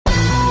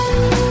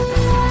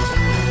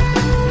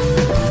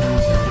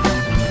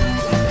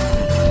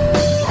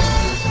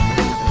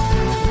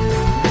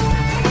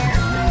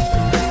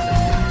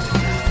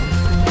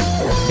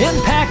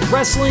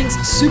Wrestling's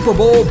Super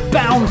Bowl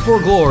Bound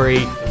for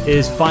Glory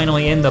is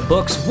finally in the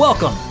books.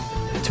 Welcome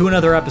to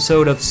another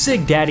episode of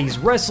Sig Daddy's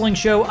Wrestling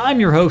Show. I'm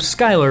your host,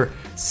 Skyler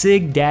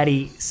Sig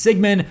Daddy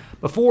Sigmund.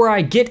 Before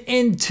I get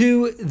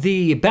into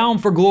the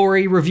Bound for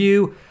Glory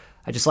review,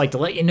 I'd just like to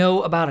let you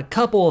know about a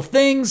couple of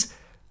things,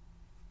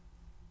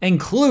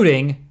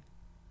 including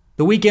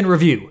the weekend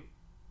review.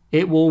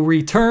 It will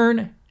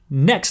return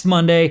next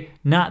Monday,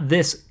 not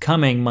this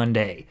coming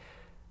Monday.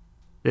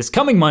 This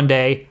coming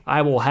Monday,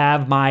 I will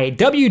have my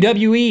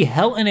WWE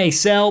Hell in a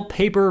Cell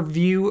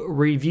pay-per-view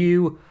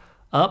review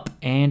up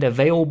and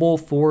available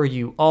for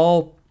you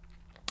all.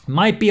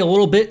 Might be a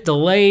little bit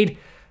delayed.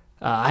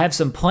 I have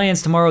some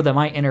plans tomorrow that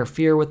might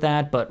interfere with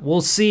that, but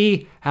we'll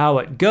see how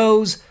it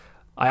goes.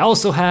 I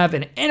also have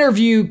an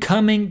interview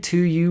coming to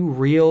you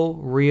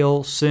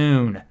real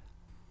soon.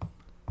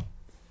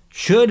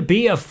 Should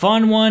be a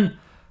fun one.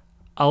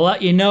 I'll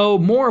let you know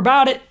more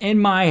about it in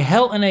my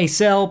Hell in a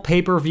Cell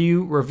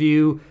pay-per-view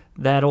review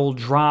that'll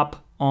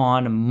drop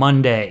on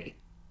Monday.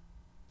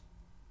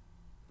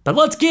 But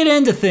let's get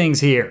into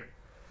things here.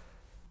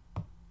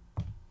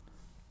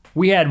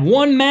 We had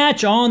one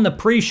match on the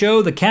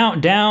pre-show, the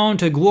Countdown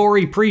to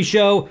Glory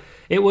pre-show.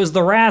 It was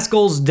the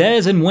Rascals,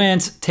 Dez and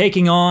Wentz,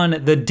 taking on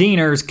the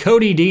Deaners,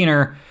 Cody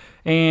Deaner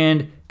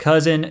and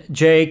cousin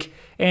Jake.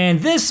 And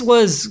this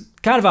was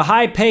kind of a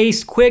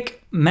high-paced,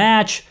 quick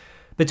match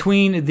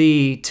between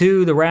the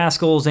two, the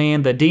Rascals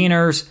and the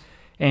Deaners,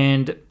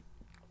 and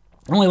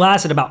only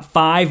lasted about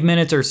 5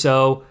 minutes or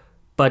so.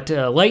 But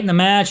late in the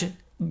match,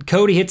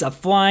 Cody hits a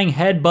flying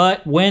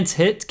headbutt. Wentz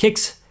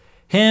kicks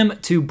him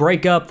to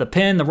break up the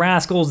pin. The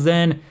Rascals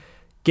then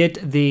get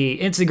the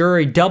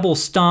Enziguri double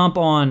stomp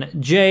on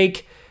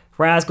Jake.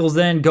 Rascals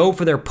then go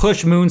for their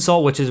push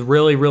moonsault, which is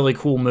really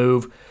cool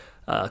move.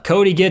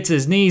 Cody gets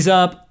his knees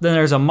up. Then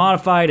there's a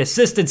modified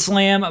assisted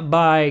slam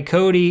by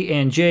Cody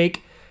and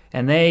Jake,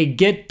 and they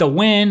get the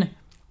win.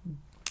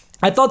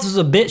 I thought this was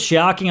a bit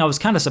shocking. I was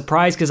kind of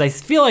surprised because I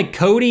feel like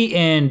Cody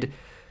and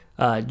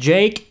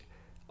Jake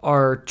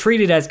are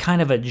treated as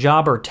kind of a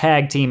jobber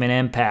tag team in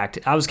Impact.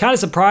 I was kind of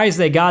surprised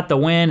they got the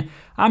win.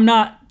 I'm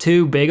not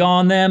too big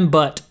on them,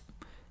 but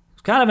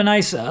it's kind of a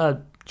nice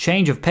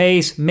change of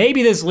pace.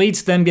 Maybe this leads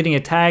to them getting a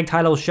tag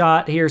title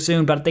shot here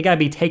soon, but they got to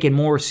be taken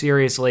more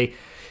seriously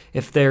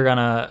if they're going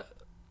to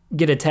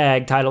get a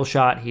tag title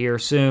shot here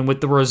soon,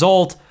 with the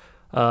result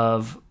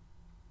of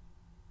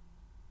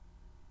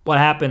what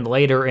happened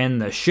later in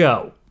the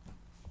show.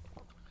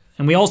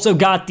 And we also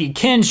got the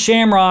Ken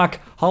Shamrock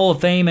Hall of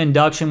Fame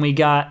induction. We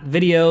got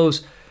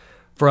videos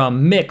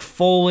from Mick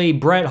Foley,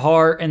 Bret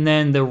Hart, and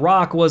then The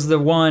Rock was the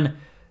one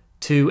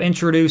to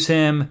introduce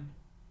him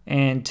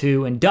and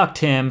to induct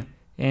him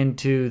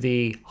into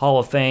the Hall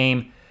of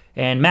Fame.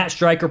 And Matt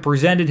Striker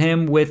presented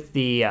him with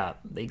the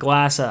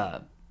glass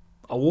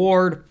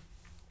award.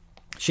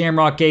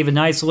 Shamrock gave a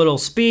nice little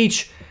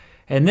speech.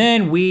 And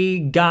then we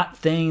got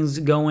things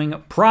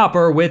going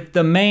proper with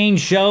the main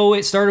show.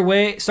 It started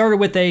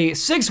with a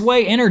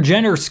six-way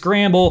intergender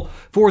scramble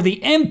for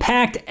the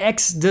Impact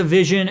X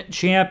Division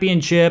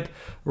Championship.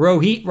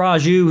 Rohit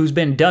Raju, who's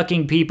been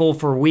ducking people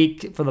for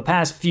the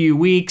past few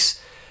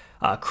weeks.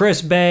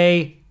 Chris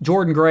Bay,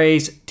 Jordan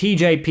Grace,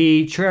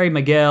 TJP, Trey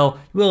Miguel,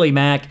 Willie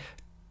Mack.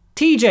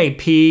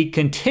 TJP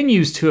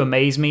continues to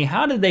amaze me.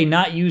 How did they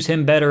not use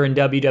him better in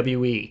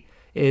WWE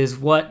is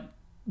what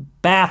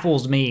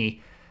baffles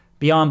me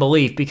beyond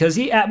belief, because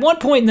he at one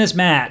point in this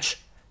match,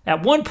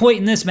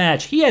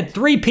 he had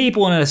three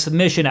people in a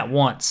submission at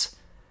once.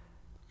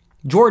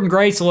 Jordan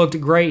Grace looked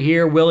great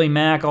here. Willie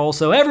Mack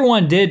also.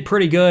 Everyone did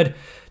pretty good.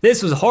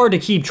 This was hard to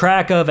keep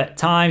track of at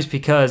times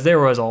because there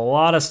was a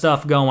lot of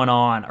stuff going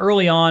on.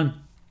 Early on,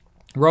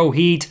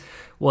 Rohit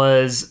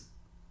was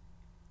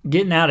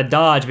getting out of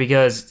Dodge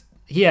because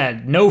he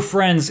had no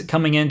friends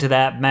coming into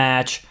that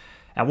match.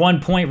 At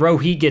one point,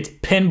 Rohit gets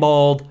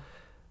pinballed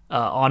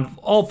on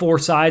all four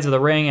sides of the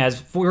ring as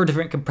four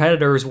different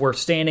competitors were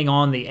standing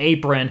on the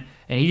apron,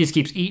 and he just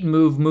keeps eating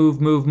move.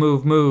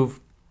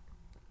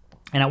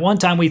 And at one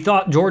time, we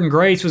thought Jordan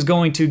Grace was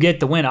going to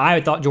get the win.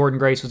 I thought Jordan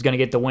Grace was going to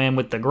get the win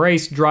with the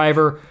Grace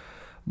driver,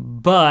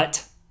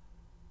 but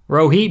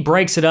Rohit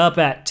breaks it up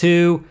at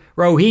 2.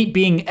 Rohit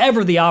being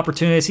ever the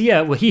opportunist.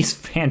 He's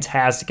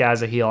fantastic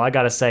as a heel. I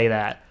got to say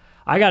that.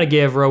 I got to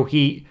give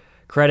Rohit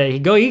credit. He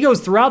goes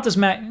throughout this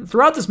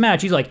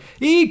match. He's like,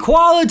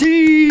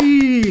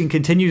 equality, and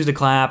continues to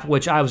clap,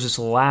 which I was just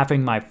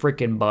laughing my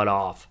freaking butt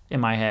off in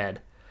my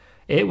head.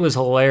 It was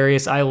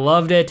hilarious. I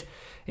loved it.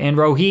 And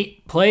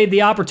Rohit played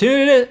the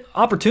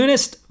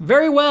opportunist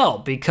very well,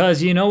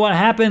 because you know what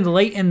happened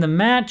late in the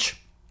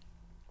match?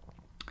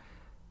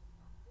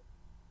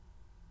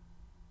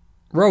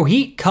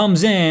 Rohit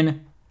comes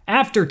in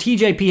after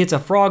TJP hits a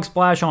frog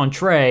splash on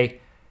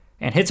Trey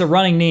and hits a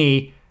running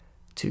knee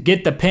to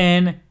get the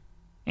pin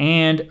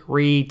and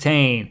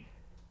retain.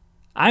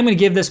 I'm going to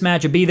give this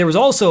match a B. There was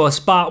also a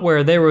spot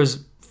where there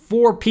was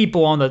three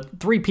people on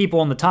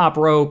the top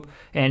rope,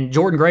 and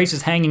Jordan Grace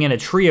is hanging in a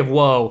tree of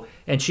woe,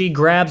 and she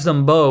grabs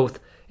them both,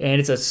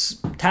 and it's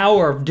a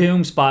Tower of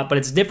Doom spot, but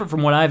it's different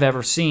from what I've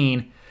ever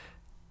seen.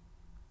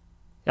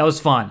 That was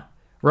fun.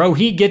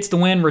 Rohit gets the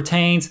win,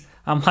 retains.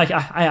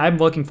 I'm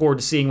looking forward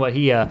to seeing what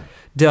he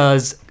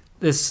does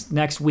this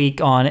next week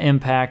on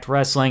Impact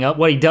Wrestling.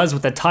 What he does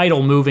with the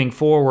title moving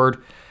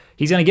forward.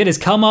 He's going to get his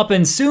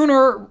comeuppance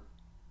sooner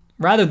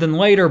rather than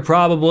later,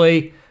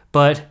 probably.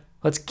 But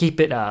let's keep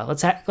it.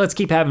 Let's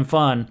keep having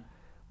fun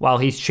while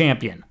he's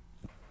champion.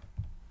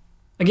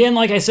 Again,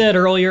 like I said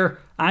earlier,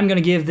 I'm going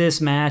to give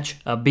this match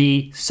a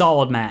B,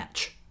 solid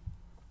match.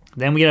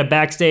 Then we get a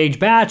backstage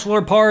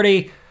bachelor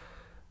party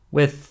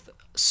with,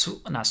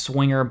 not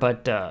Swinger,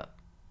 but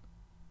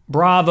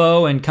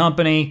Bravo and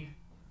company.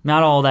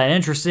 Not all that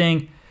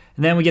interesting.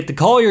 And then we get the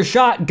Call Your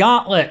Shot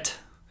Gauntlet.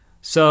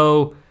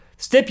 So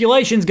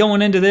stipulations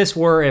going into this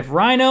were if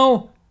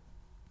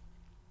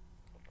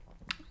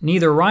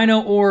neither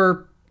Rhino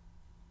or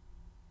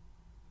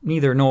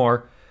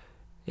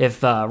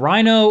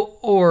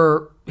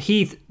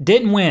Heath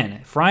didn't win,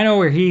 if Rhino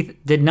or Heath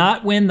did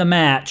not win the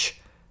match,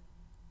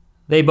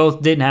 they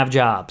both didn't have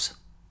jobs.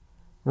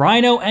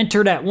 Rhino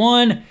entered at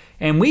 1,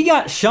 and we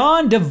got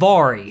Sean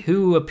Daivari,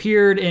 who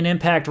appeared in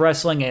Impact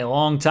Wrestling a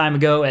long time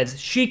ago as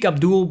Sheikh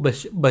Abdul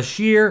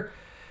Bashir.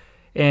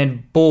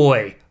 And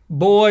boy,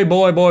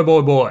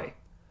 Daivari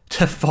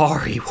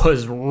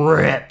was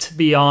ripped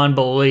beyond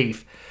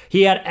belief.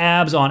 He had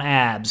abs on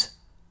abs.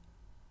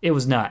 It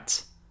was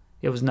nuts.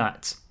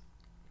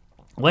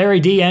 Larry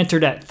D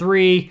entered at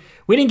 3.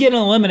 We didn't get an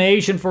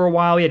elimination for a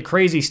while. We had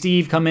Crazy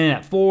Steve come in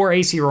at 4,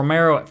 AC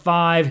Romero at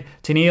 5,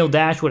 Tennille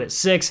Dashwood at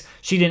 6.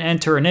 She didn't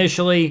enter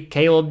initially.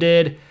 Caleb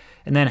did.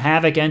 And then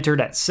Havoc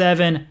entered at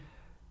 7.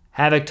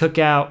 Havoc took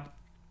out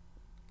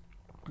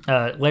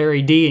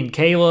Larry D and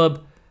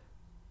Caleb.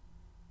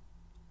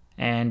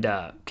 And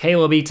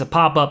Caleb eats a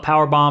pop-up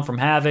powerbomb from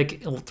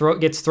Havoc.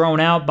 Gets thrown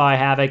out by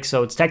Havoc,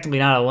 so it's technically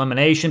not an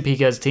elimination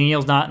because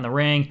Tennille's not in the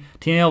ring.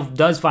 Tennille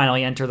does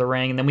finally enter the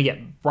ring, and then we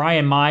get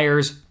Brian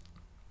Myers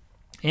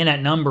in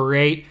at number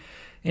 8.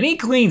 And he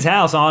cleans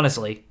house,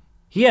 honestly.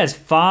 He has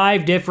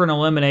 5 different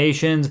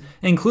eliminations,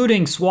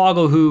 including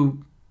Swoggle,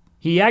 who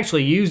he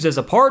actually used as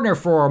a partner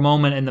for a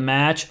moment in the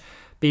match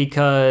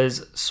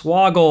because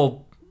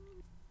Swoggle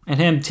and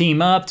him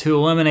team up to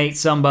eliminate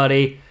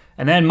somebody.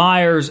 And then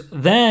Myers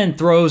then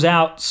throws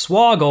out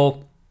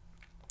Swoggle.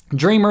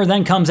 Dreamer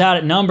then comes out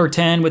at number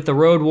 10 with the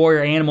Road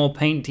Warrior Animal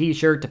Paint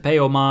t-shirt to pay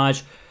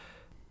homage.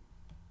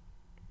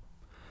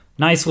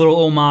 Nice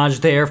little homage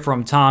there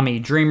from Tommy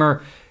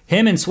Dreamer.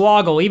 Him and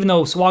Swoggle, even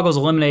though Swoggle's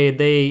eliminated,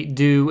 they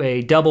do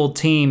a double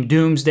team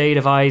Doomsday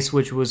device,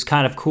 which was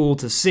kind of cool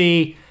to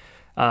see.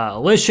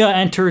 Alicia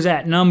enters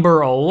at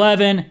number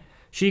 11.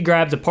 She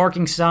grabs a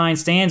parking sign,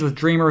 stands with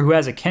Dreamer, who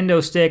has a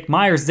kendo stick.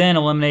 Myers then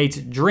eliminates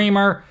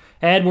Dreamer.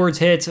 Edwards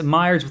hits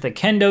Myers with a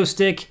kendo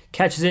stick,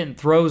 catches it and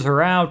throws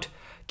her out.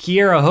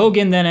 Kiera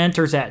Hogan then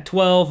enters at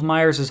 12.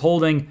 Myers is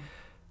holding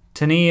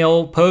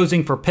Tennille,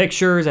 posing for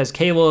pictures as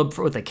Caleb,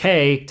 with a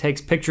K,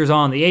 takes pictures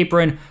on the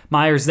apron.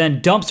 Myers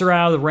then dumps her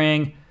out of the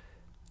ring.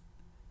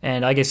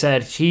 And like I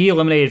said, she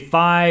eliminated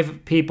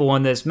 5 people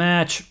in this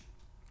match.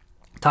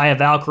 Taya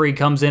Valkyrie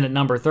comes in at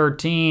number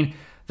 13.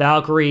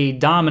 Valkyrie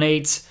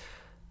dominates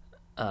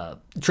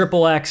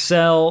Triple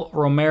XL,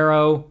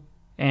 Romero,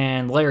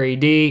 and Larry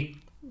D.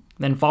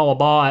 Then Fallah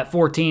Bahh at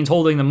 14 is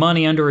holding the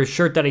money under his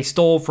shirt that he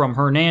stole from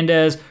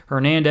Hernandez.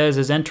 Hernandez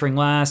is entering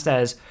last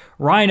as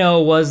Rhino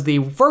was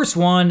the first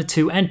one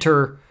to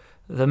enter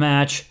the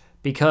match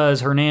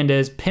because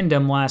Hernandez pinned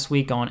him last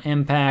week on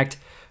Impact.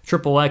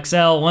 Triple XL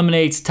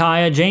eliminates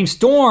Taya. James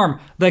Storm,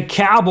 the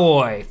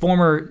Cowboy,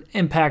 former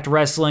Impact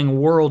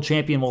Wrestling World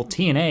Champion, well,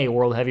 TNA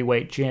World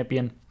Heavyweight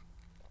Champion,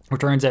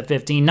 returns at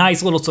 15.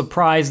 Nice little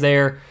surprise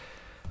there.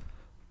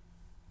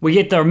 We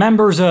get the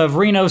members of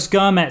Reno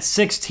Scum at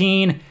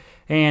 16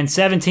 and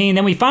 17.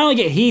 Then we finally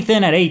get Heath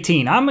in at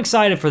 18. I'm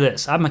excited for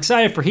this. I'm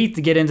excited for Heath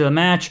to get into the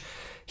match.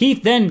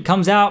 Heath then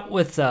comes out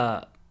with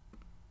some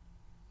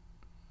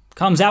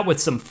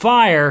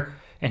fire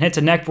and hits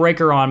a neck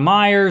breaker on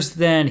Myers.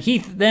 Then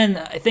Heath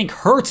I think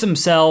hurts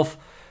himself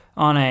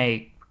on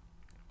a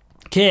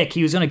kick.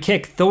 He was going to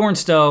kick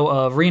Thornstowe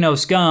of Reno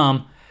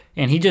Scum,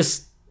 and he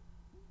just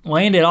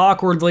landed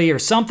awkwardly or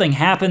something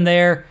happened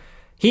there.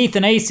 Heath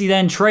and AC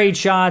then trade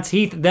shots.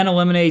 Heath then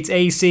eliminates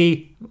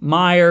AC.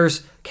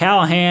 Myers,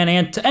 Callahan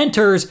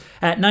enters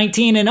at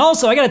 19. And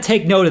also, I got to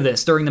take note of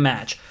this during the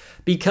match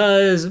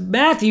because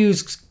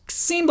Matthews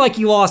seemed like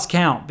he lost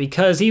count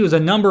because he was a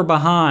number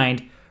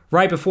behind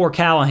right before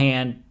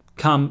Callahan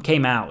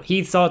came out.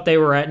 He thought they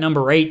were at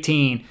number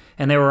 18,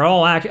 and they were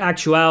all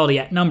actuality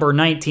at number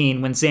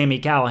 19 when Sami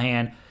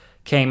Callahan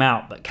came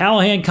out. But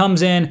Callahan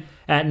comes in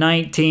at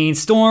 19.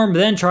 Storm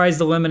then tries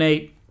to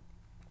eliminate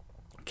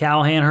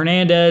Callahan.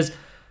 Hernandez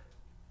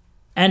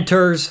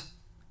enters,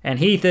 and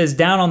Heath is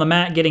down on the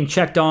mat getting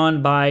checked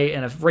on by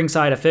a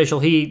ringside official.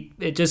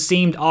 It just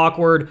seemed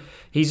awkward.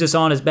 He's just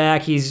on his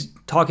back. He's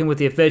talking with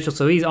the official,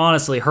 so he's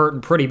honestly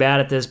hurting pretty bad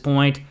at this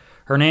point.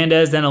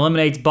 Hernandez then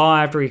eliminates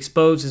Bahh after he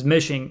exposes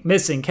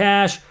missing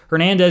cash.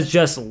 Hernandez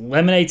just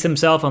eliminates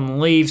himself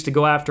and leaves to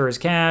go after his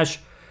cash.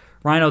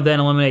 Rhino then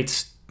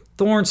eliminates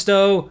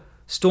Thornstowe.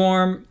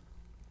 Storm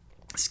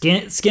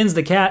skins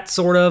the cat,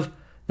 sort of.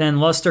 Then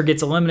Luster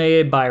gets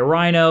eliminated by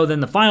Rhino. Then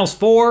the final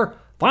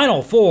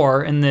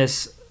four in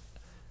this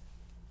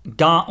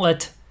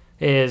gauntlet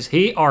is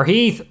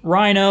Heath,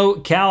 Rhino,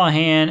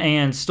 Callahan,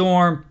 and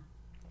Storm.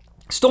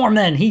 Storm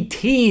then, he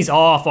tees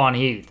off on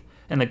Heath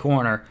in the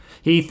corner.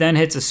 Heath then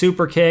eats a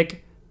super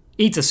kick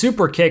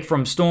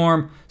from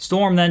Storm.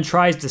 Storm then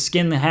tries to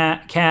skin the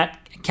cat.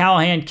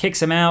 Callahan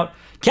kicks him out.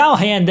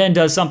 Callahan then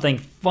does something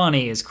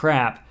funny as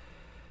crap.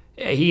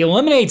 He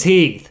eliminates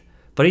Heath,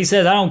 but he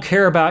says, I don't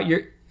care about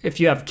if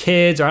you have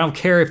kids, or I don't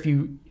care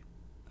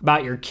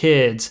about your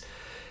kids.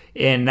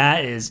 And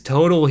that is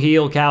total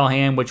heel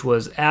Callahan, which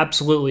was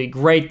absolutely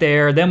great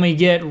there. Then we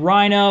get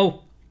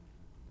Rhino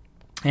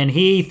and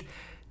Heath.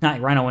 Not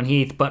Rhino and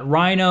Heath, but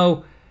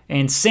Rhino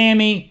and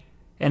Sammy.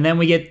 And then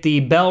we get the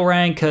bell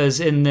rang because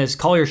in this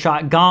Call Your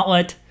Shot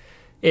gauntlet,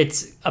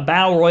 it's a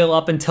battle royal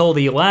up until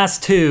the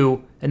last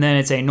two, and then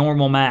it's a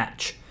normal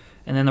match.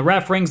 And then the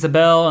ref rings the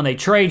bell, and they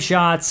trade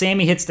shots.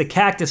 Sammy hits the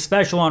cactus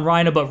special on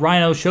Rhino, but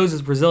Rhino shows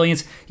his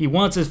resilience. He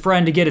wants his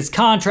friend to get his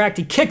contract.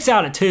 He kicks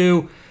out at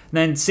 2.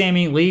 Then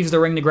Sammy leaves the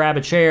ring to grab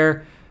a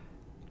chair,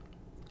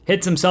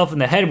 hits himself in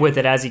the head with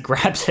it as he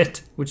grabs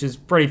it, which is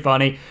pretty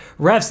funny.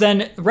 Ref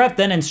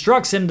then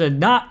instructs him to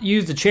not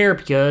use the chair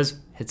because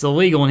it's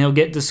illegal and he'll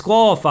get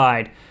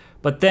disqualified.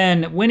 But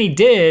then when he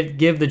did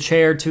give the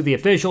chair to the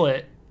official,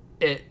 it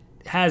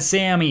has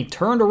Sammy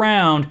turned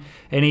around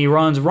and he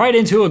runs right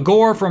into a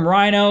gore from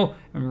Rhino,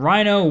 and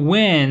Rhino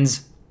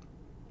wins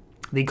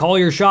the Call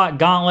Your Shot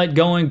gauntlet,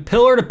 going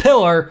pillar to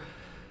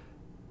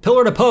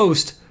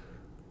post,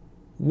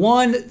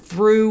 1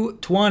 through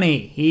 20.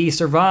 He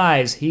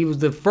survives. He was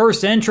the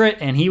first entrant,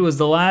 and he was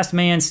the last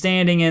man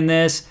standing in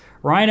this.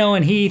 Rhino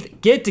and Heath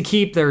get to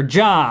keep their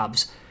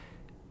jobs.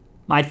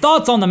 My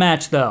thoughts on the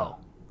match, though.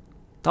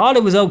 Thought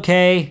it was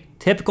okay.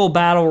 Typical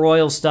Battle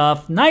Royal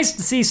stuff. Nice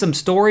to see some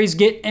stories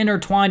get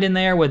intertwined in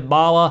there with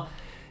Bala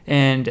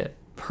and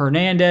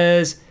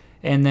Hernandez,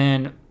 and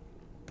then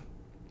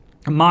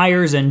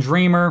Myers and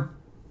Dreamer.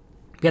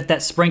 Get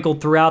that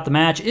sprinkled throughout the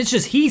match. It's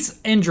just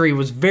Heath's injury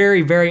was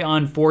very, very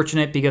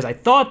unfortunate because I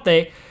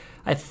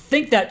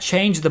think that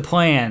changed the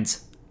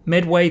plans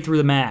midway through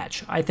the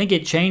match. I think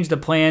it changed the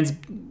plans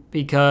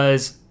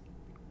because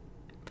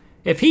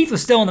if Heath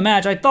was still in the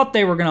match, I thought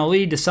they were going to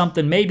lead to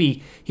something,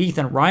 maybe Heath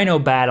and Rhino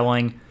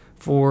battling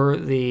for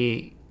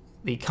the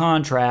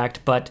contract,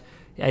 but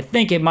I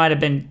think it might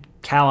have been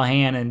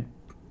Callahan and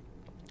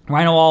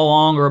Rhino all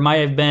along, or it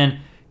might have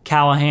been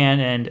Callahan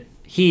and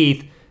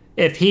Heath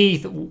if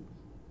Heath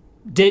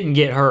didn't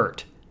get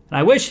hurt. And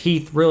I wish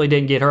Heath really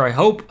didn't get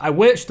hurt. I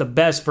wish the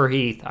best for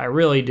Heath. I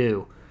really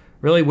do.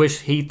 Really wish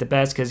Heath the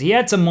best because he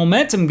had some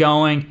momentum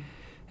going,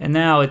 and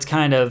now it's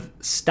kind of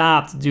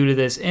stopped due to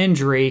this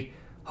injury.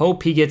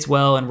 Hope he gets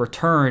well and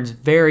returns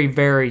very,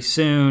 very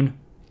soon.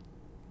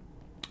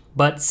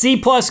 But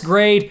C+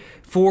 grade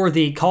for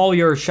the Call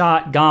Your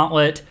Shot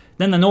gauntlet.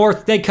 Then the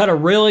North, they cut a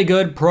really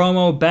good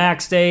promo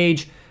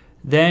backstage.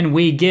 Then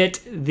we get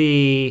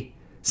the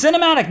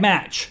cinematic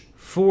match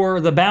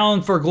for the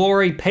Bound for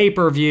Glory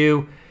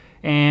pay-per-view.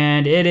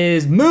 And it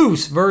is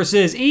Moose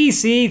versus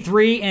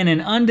EC3 in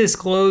an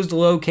undisclosed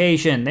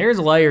location. There's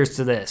layers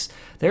to this.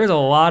 There's a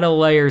lot of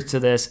layers to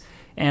this.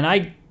 And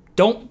I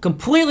don't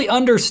completely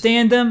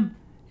understand them.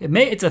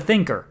 It's a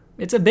thinker.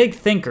 It's a big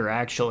thinker,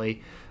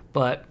 actually.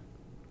 But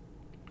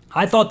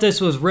I thought this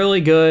was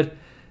really good.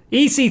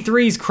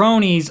 EC3's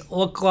cronies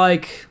look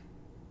like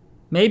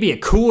maybe a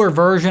cooler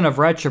version of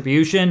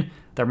Retribution.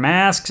 Their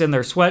masks and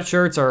their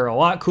sweatshirts are a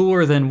lot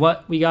cooler than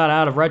what we got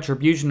out of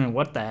Retribution and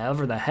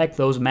whatever the heck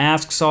those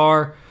masks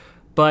are.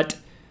 But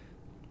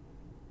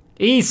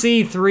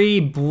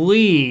EC3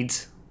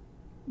 bleeds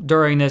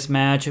during this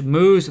match.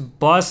 Moose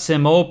busts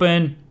him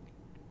open.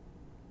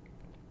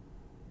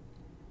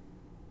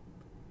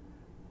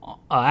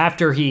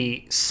 After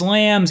he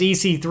slams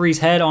EC3's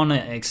head on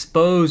an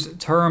exposed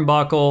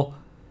turnbuckle.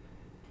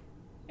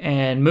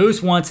 And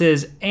Moose wants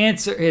his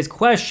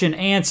question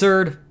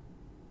answered.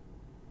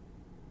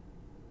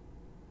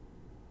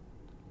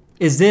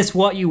 Is this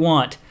what you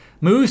want?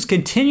 Moose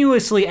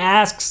continuously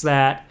asks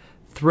that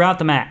throughout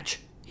the match.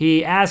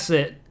 He asks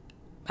it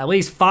at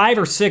least 5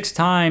 or 6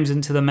 times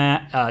into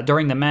the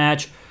during the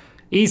match.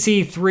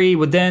 EC3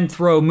 would then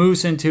throw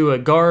Moose into a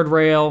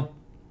guardrail.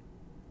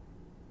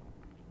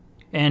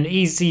 And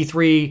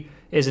EC3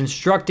 is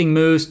instructs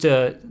Moose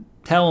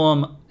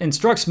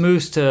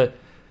to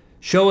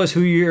show us who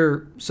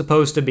you're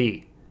supposed to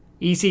be.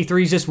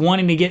 EC3 is just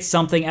wanting to get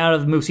something out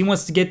of Moose. He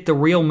wants to get the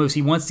real Moose.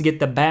 He wants to get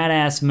the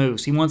badass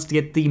Moose. He wants to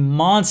get the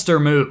monster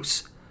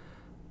Moose.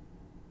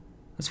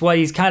 That's what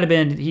he kind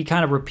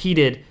of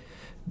repeated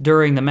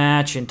during the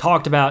match and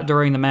talked about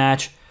during the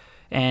match.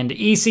 And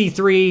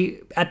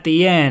EC3 at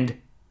the end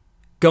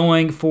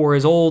going for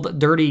his old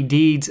Dirty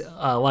Deeds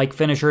like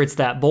finisher. It's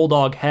that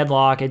bulldog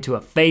headlock into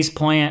a face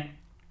plant.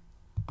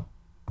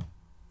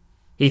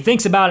 He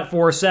thinks about it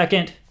for a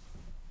second.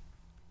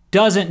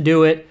 Doesn't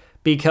do it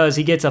because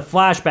he gets a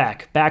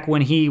flashback back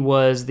when he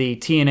was the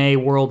TNA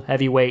World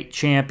Heavyweight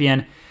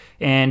Champion.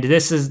 And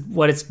this is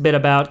what it's been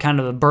about, kind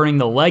of burning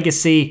the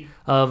legacy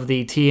of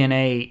the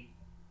TNA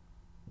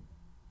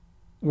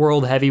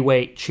World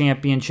Heavyweight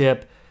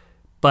Championship.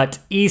 But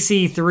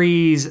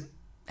EC3's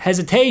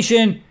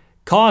hesitation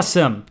costs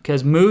him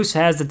because Moose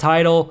has the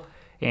title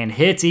and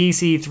hits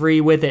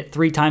EC3 with it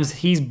 3 times.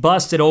 He's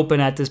busted open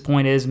at this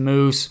point, is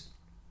Moose.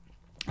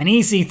 And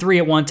EC3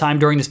 at one time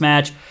during this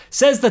match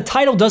says the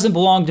title doesn't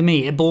belong to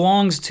me. It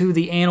belongs to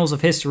the annals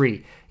of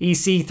history.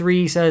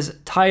 EC3 says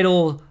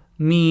title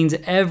means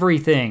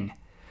everything.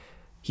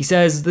 He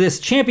says this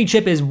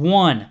championship is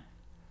won.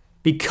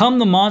 Become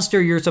the monster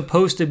you're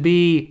supposed to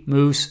be,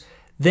 Moose.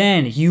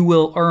 Then you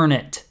will earn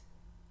it.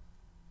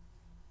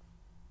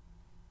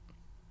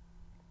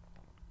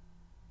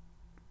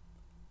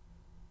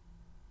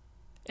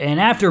 And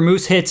after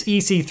Moose hits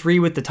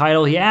EC3 with the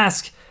title, he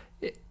asks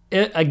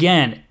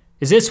again,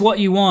 is this what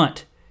you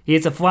want? He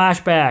hits a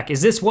flashback.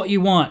 Is this what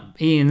you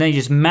want? And then he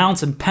just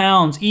mounts and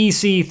pounds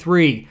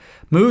EC3.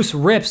 Moose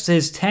rips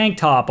his tank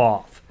top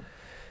off.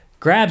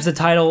 Grabs the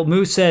title.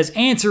 Moose says,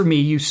 answer me,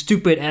 you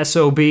stupid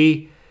SOB.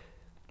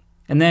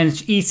 And then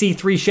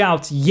EC3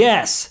 shouts,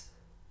 yes.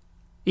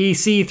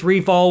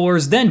 EC3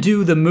 followers then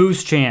do the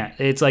Moose chant.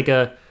 It's like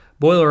a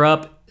boiler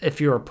up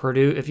if you're a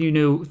Purdue, if you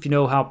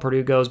know how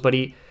Purdue goes, but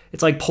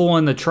it's like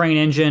pulling the train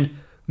engine.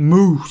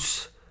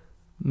 Moose.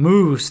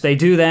 Moose. They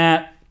do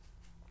that.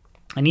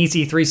 And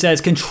EC3 says,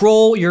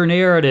 control your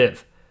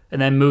narrative.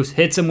 And then Moose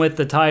hits him with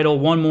the title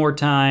one more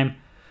time.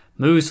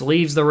 Moose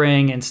leaves the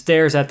ring and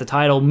stares at the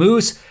title.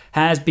 Moose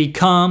has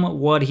become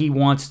what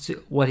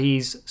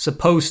he's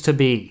supposed to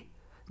be.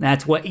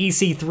 That's what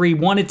EC3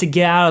 wanted to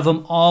get out of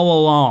him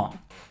all along.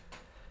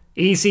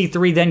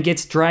 EC3 then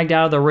gets dragged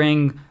out of the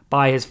ring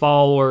by his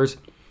followers.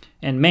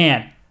 And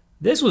man,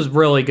 this was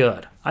really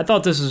good. I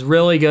thought this was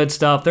really good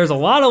stuff. There's a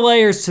lot of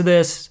layers to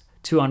this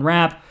to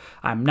unwrap.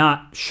 I'm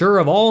not sure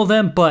of all of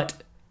them,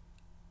 but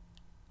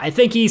I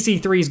think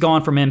EC3's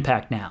gone from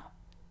Impact now.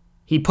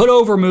 He put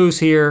over Moose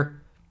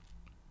here,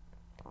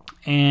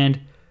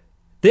 and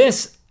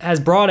this has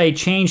brought a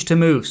change to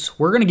Moose.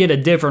 We're going to get a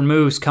different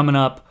Moose coming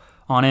up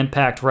on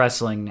Impact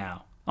Wrestling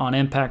now, on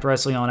Impact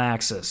Wrestling on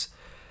Axis.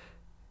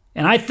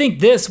 And I think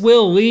this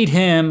will lead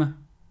him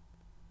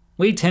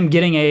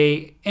getting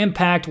a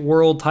Impact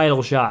World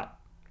title shot.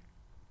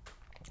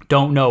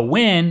 Don't know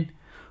when,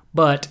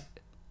 but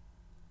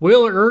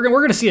we're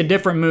going to see a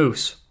different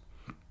Moose.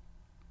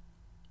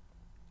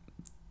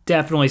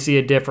 Definitely see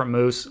a different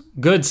Moose.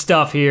 Good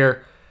stuff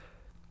here.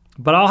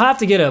 But I'll have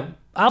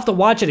to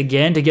watch it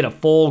again to get a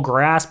full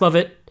grasp of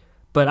it.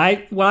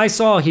 But what I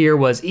saw here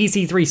was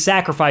EC3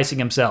 sacrificing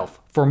himself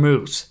for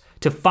Moose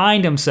to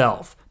find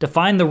himself, to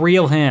find the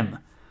real him.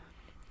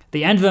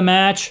 The end of the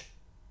match,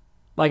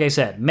 like I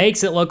said,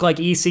 makes it look like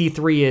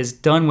EC3 is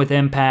done with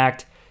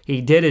Impact.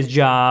 He did his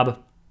job.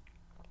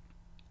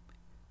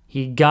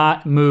 He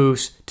got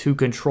Moose to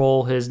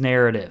control his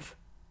narrative.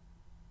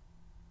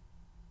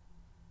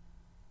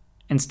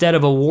 Instead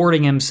of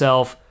awarding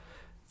himself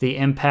the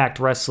Impact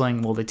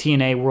Wrestling, the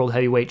TNA World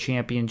Heavyweight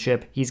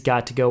Championship, he's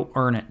got to go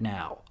earn it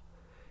now.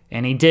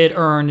 And he did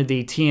earn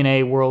the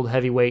TNA World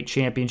Heavyweight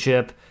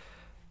Championship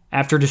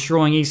after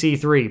destroying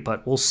EC3,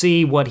 but we'll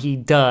see what he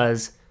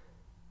does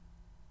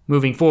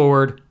moving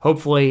forward.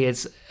 Hopefully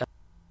it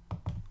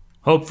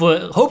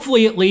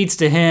leads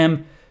to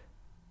him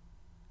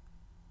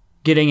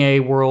getting a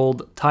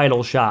world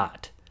title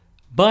shot.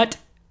 But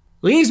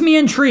leaves me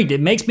intrigued. It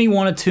makes me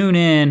want to tune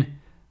in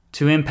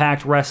to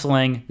Impact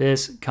Wrestling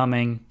this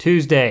coming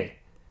Tuesday.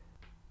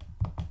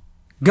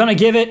 Gonna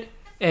give it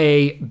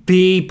a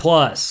B+.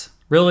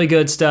 Really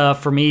good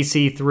stuff from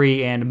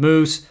EC3 and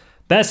Moose.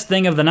 Best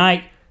thing of the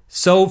night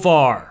so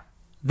far.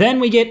 Then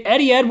we get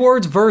Eddie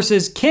Edwards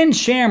versus Ken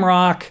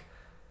Shamrock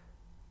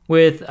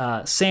with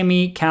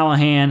Sami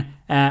Callihan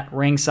at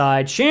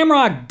ringside.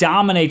 Shamrock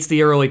dominates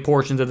the early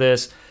portions of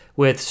this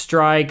with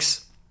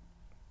strikes,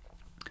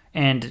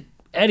 and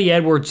Eddie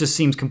Edwards just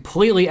seems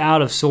completely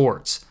out of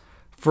sorts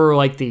for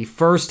like the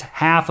first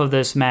half of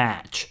this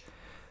match.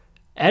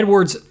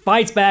 Edwards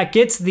fights back,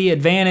 gets the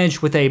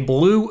advantage with a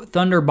blue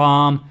thunder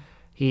bomb.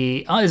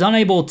 He is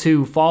unable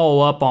to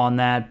follow up on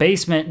that.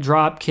 Basement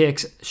drop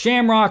kicks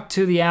Shamrock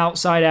to the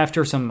outside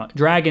after some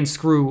dragon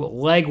screw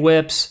leg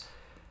whips.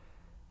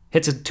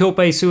 Hits a tope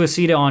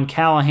suicida on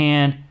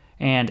Callihan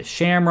and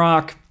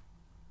Shamrock.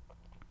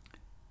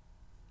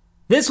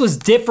 This was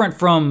different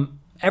from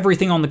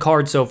everything on the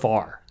card so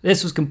far.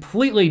 This was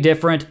completely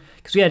different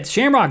because we had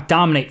Shamrock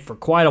dominate for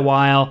quite a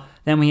while.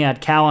 Then we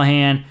had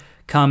Callihan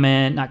come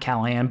in, not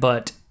Callihan,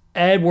 but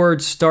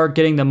Edwards start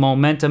getting the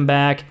momentum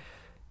back.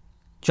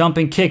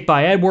 Jumping kick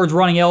by Edwards,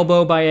 running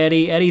elbow by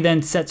Eddie. Eddie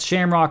then sets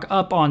Shamrock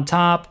up on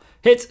top,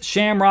 hits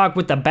Shamrock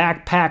with the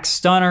backpack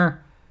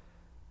stunner.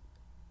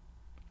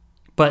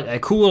 But a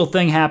cool little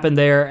thing happened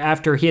there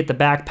after he hit the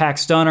backpack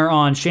stunner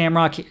on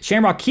Shamrock.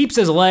 Shamrock keeps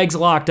his legs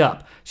locked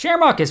up.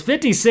 Shamrock is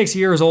 56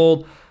 years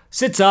old,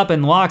 sits up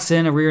and locks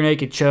in a rear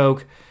naked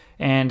choke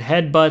and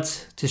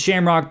headbutts to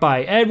Shamrock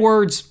by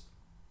Edwards.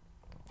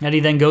 Eddie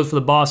then goes for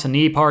the Boston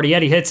Knee Party.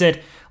 Eddie hits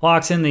it,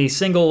 locks in the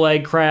single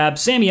leg crab.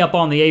 Sami up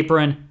on the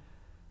apron.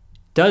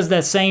 Does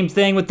that same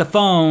thing with the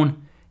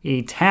phone.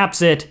 He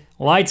taps it,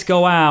 lights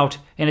go out,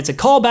 and it's a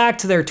callback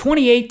to their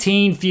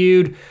 2018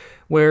 feud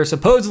where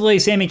supposedly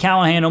Sami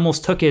Callihan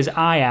almost took his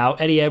eye out,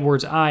 Eddie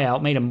Edwards' eye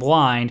out, made him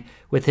blind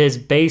with his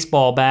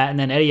baseball bat, and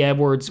then Eddie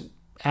Edwards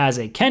has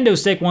a kendo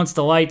stick once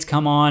the lights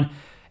come on.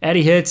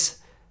 Eddie hits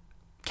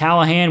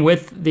Callihan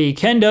with the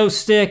kendo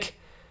stick,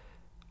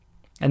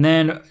 and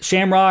then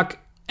Shamrock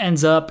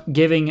ends up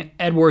giving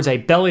Edwards a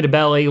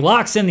belly-to-belly,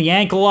 locks in the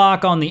ankle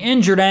lock on the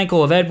injured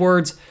ankle of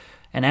Edwards,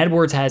 and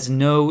Edwards has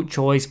no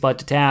choice but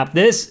to tap.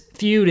 This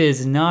feud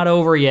is not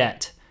over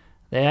yet.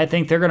 I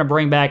think they're going to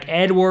bring back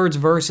Edwards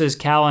versus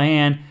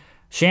Callihan.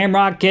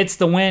 Shamrock gets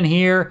the win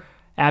here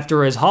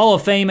after his Hall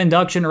of Fame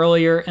induction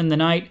earlier in the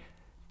night.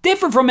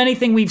 Different from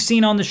anything we've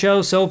seen on the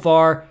show so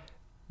far.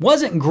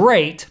 Wasn't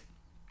great,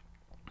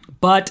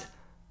 but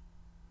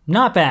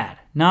not bad.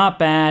 Not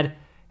bad.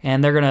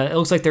 And it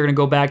looks like they're gonna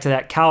go back to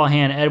that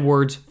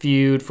Callihan-Edwards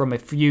feud from a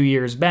few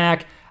years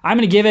back. I'm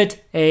gonna give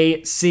it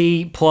a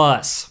C+.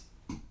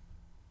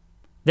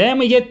 Then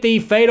we get the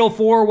Fatal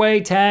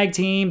 4-Way Tag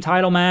Team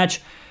title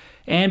match.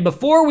 And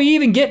before we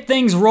even get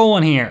things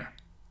rolling here,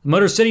 the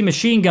Motor City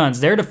Machine Guns,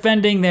 they're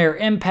defending their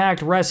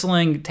Impact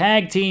Wrestling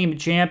Tag Team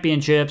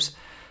Championships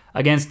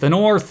against the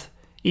North,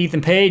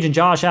 Ethan Page and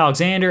Josh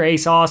Alexander,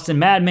 Ace Austin,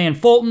 Madman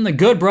Fulton, the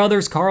Good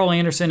Brothers, Carl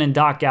Anderson, and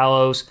Doc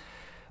Gallows.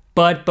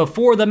 But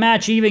before the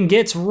match even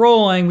gets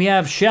rolling, we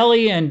have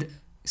Shelley and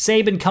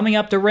Sabin coming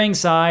up to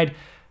ringside.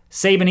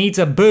 Sabin eats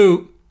a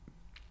boot,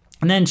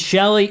 and then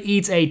Shelley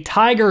eats a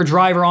Tiger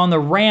Driver on the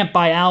ramp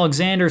by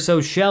Alexander,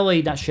 so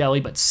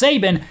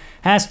Sabin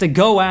has to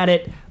go at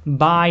it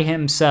by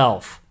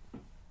himself.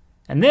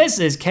 And this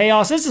is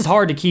chaos. This is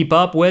hard to keep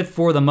up with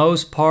for the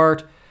most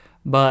part,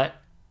 but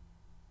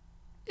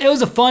it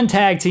was a fun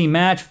tag team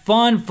match.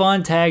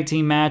 Fun tag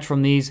team match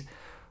from these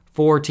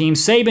four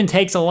teams. Sabin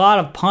takes a lot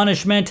of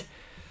punishment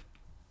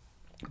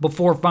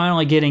before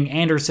finally getting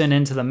Anderson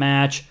into the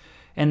match.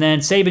 And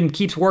then Sabin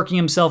keeps working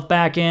himself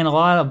back in. A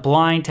lot of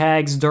blind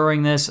tags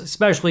during this,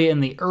 especially in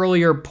the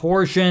earlier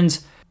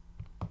portions.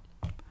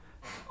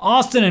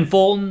 Austin and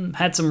Fulton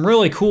had some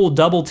really cool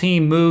double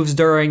team moves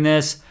during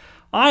this.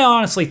 I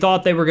honestly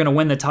thought they were going to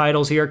win the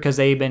titles here because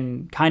they've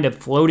been kind of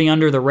floating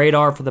under the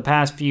radar for the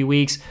past few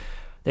weeks.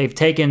 They've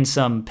taken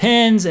some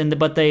pins,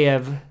 but they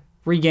have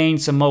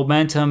regained some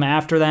momentum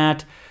after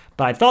that.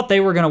 But I thought they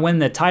were going to win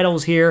the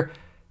titles here.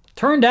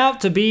 Turned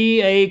out to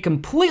be a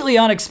completely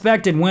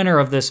unexpected winner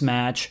in this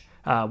match.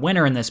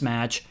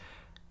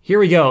 Here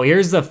we go.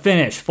 Here's the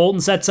finish. Fulton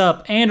sets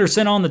up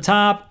Anderson on the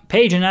top.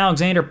 Page and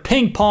Alexander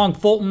ping-pong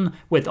Fulton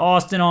with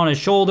Austin on his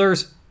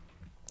shoulders.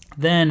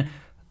 Then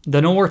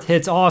the North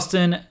hits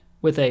Austin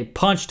with a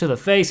punch to the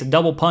face, a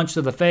double punch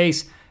to the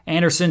face.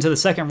 Anderson to the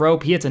second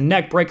rope. He hits a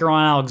neck breaker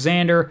on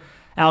Alexander.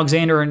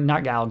 Anderson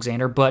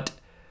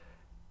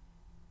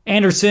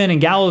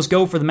and Gallows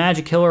go for the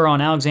Magic Killer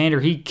on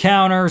Alexander. He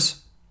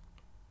counters.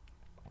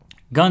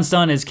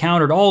 Gunstun is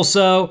countered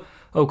also.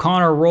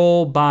 O'Connor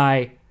roll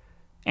by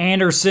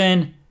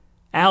Anderson.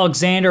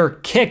 Alexander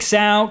kicks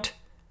out,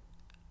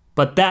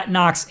 but that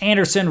knocks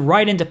Anderson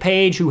right into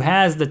Page, who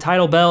has the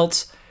title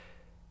belts.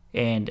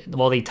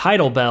 The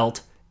title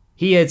belt.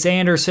 He hits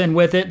Anderson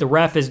with it. The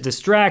ref is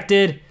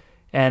distracted.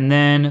 And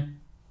then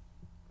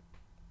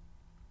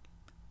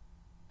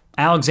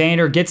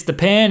Alexander gets the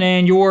pin,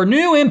 and your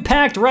new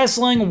Impact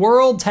Wrestling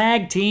World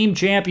Tag Team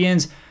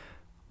Champions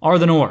are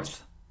the North.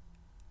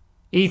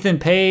 Ethan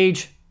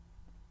Page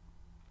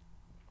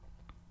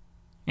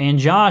and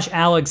Josh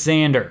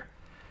Alexander.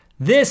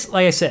 This,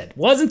 like I said,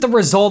 wasn't the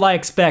result I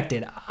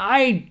expected.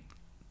 I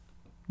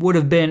would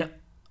have been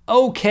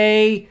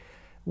okay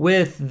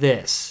with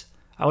this.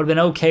 I would have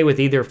been okay with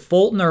either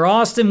Fulton or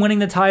Austin winning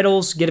the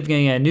titles,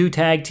 giving a new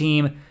tag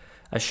team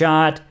a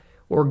shot,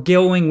 or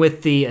going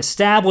with the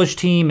established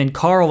team in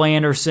Carl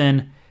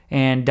Anderson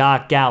and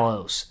Doc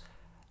Gallows.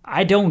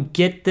 I don't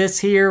get this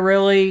here,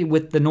 really,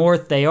 with the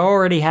North. They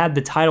already had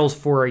the titles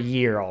for a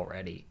year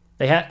already.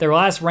 Their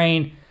last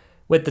reign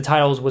with the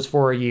titles was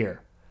for a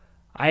year.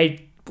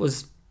 I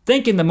was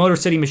thinking the Motor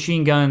City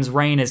Machine Guns'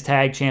 reign as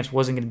tag champs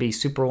wasn't going to be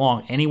super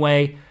long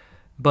anyway,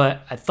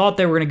 but I thought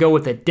they were going to go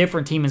with a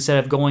different team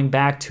instead of going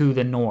back to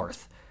the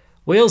North.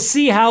 We'll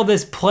see how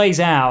this plays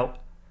out.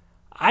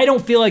 I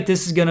don't feel like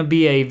this is going to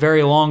be a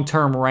very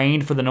long-term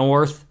reign for the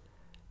North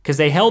because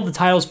they held the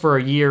titles for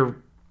a year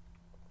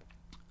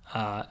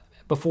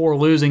before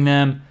losing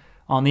them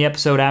on the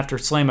episode after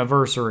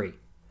Slammiversary.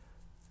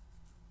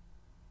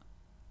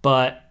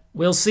 But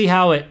we'll see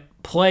how it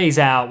plays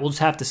out. We'll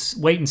just have to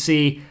wait and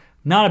see.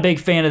 Not a big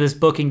fan of this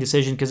booking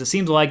decision because it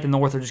seems like the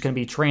North are just going to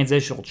be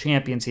transitional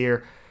champions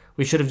here.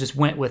 We should have just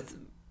went with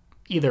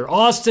either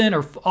Austin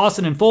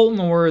and Fulton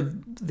or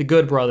the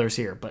Good Brothers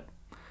here, but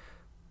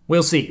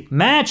we'll see.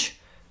 Match,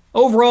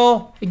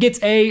 overall, it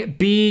gets a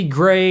B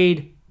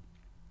grade.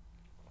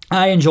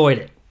 I enjoyed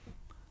it.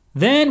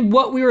 Then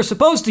what we were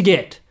supposed to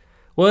get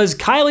was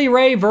Kylie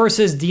Rae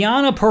versus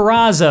Deonna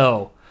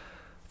Purrazzo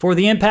for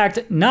the Impact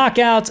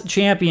Knockouts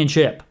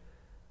Championship.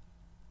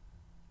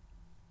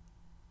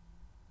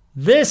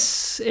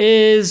 This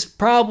is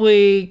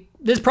probably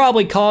this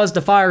probably caused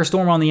a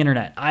firestorm on the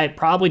internet. I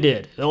probably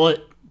did. Well,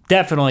 it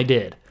definitely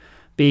did.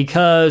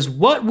 Because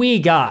what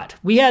we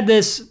had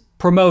this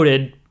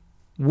promoted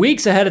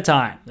weeks ahead of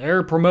time.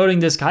 They're promoting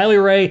this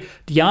Kylie Rae,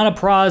 Deonna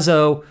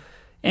Purrazzo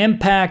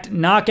Impact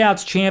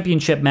Knockouts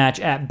Championship match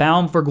at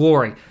Bound for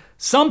Glory.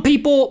 Some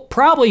people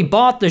probably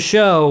bought the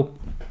show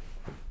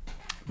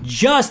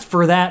just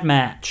for that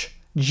match.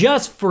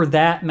 Just for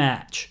that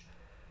match.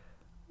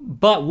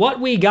 But what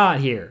we got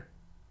here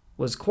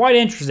was quite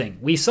interesting.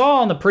 We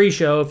saw on the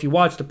pre-show, if you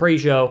watched the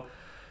pre-show,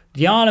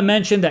 Deonna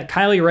mentioned that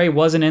Kylie Rae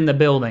wasn't in the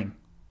building.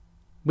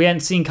 We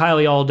hadn't seen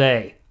Kylie all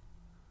day.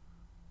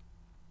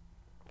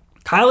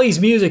 Kylie's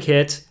music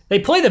hits. They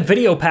play the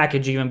video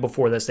package even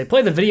before this. They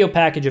play the video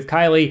package of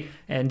Kylie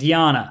and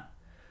Deonna.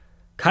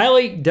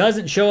 Kylie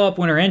doesn't show up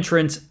when her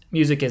entrance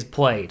music is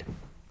played.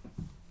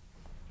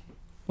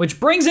 Which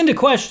brings into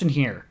question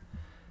here.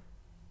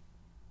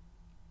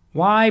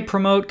 Why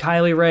promote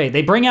Kylie Rae?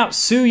 They bring out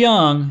Su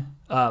Yung,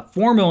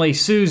 formerly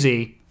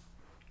Susie.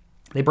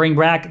 They bring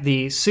back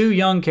the Su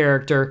Yung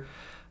character.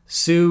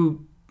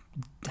 Su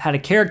had a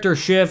character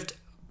shift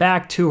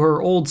back to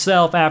her old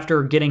self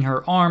after getting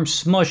her arm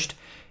smushed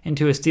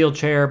into a steel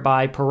chair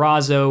by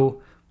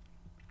Purrazzo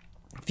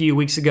a few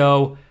weeks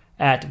ago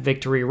at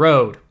Victory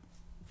Road.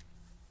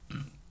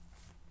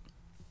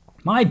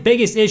 My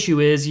biggest issue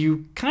is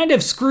you kind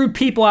of screwed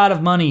people out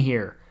of money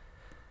here.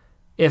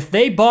 If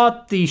they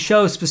bought the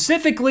show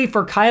specifically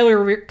for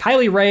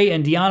Kylie Rae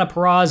and Deonna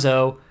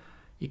Purrazzo,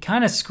 you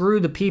kind of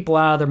screwed the people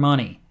out of their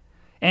money.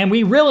 And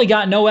we really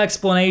got no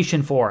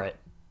explanation for it.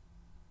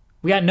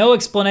 We got no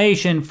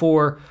explanation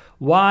for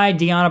why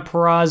Deonna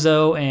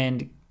Purrazzo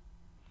and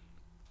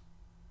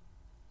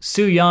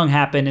Su Yung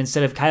happened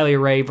instead of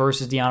Kylie Rae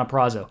versus Deonna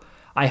Purrazzo.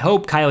 I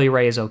hope Kylie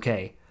Rae is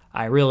okay.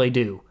 I really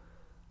do.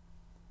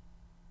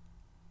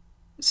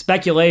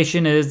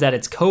 Speculation is that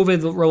it's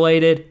COVID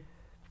related.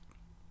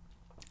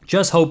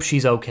 Just hope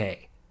she's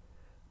okay.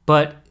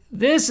 But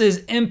this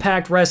is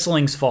Impact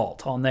Wrestling's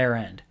fault on their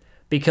end.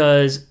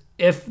 Because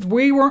if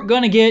we weren't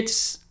going to get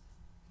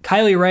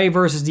Kylie Rae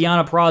versus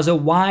Deonna Purrazzo,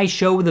 why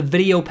show the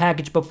video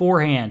package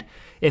beforehand?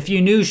 If you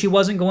knew she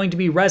wasn't going to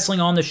be wrestling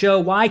on the show,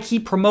 why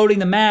keep promoting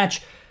the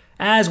match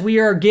as we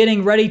are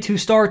getting ready to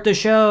start the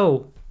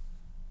show?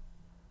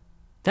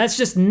 That's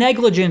just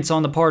negligence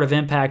on the part of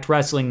Impact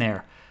Wrestling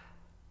there.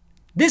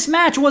 This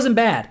match wasn't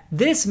bad.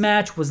 This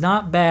match was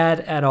not bad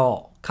at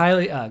all.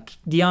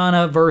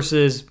 Deonna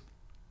versus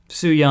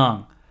Su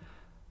Yung.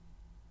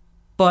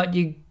 But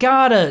you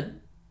gotta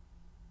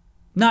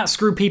not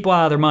screw people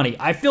out of their money.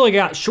 I feel like I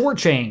got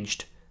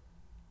shortchanged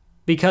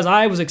because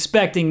I was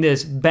expecting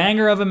this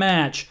banger of a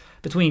match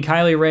between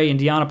Kylie Rae and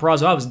Deonna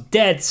Purrazzo. I was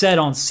dead set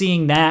on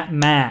seeing that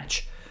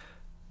match,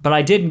 but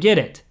I didn't get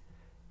it.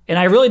 And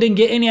I really didn't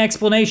get any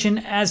explanation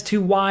as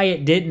to why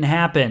it didn't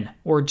happen.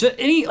 Or just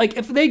any,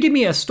 if they give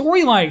me a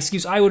storyline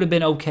excuse, I would have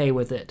been okay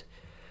with it.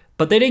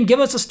 But they didn't give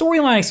us a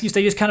storyline excuse.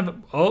 They just kind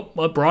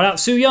of, brought out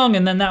Su Yung,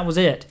 and then that was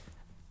it.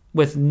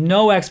 With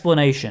no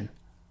explanation.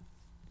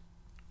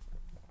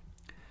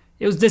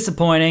 It was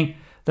disappointing.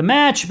 The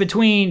match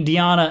between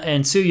Deonna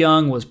and Su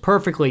Yung was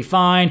perfectly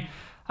fine.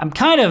 I'm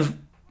kind of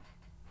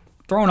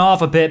thrown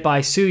off a bit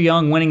by Su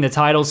Yung winning the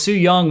title. Su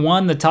Yung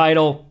won the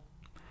title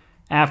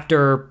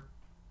after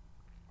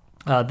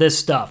this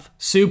stuff.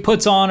 Su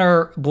puts on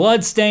her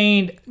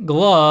blood-stained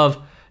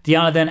glove.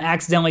 Deonna then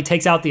accidentally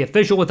takes out the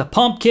official with a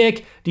pump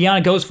kick.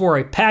 Deonna goes for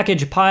a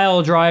package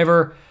pile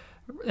driver.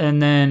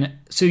 And then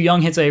Su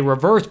Yung hits a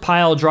reverse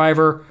pile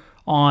driver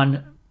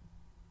on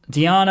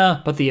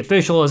Deonna, but the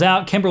official is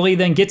out. Kimberly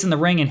then gets in the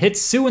ring and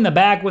hits Su in the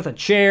back with a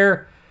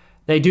chair.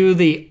 They do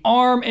the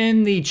arm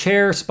in the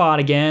chair spot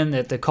again,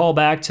 the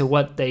callback to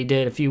what they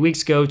did a few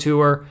weeks ago to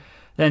her.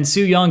 Then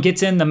Su Yung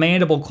gets in the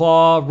mandible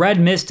claw, red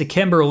mist to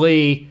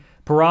Kimberly.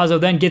 Purrazzo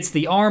then gets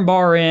the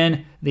armbar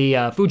in, the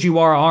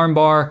Fujiwara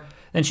armbar.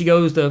 Then she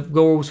goes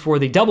for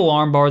the double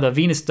armbar, the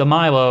Venus de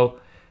Milo.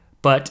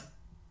 But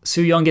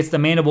Su Yung gets the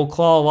mandible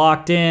claw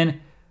locked in.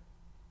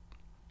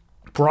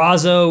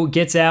 Purrazzo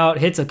gets out,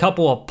 hits a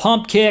couple of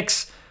pump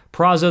kicks.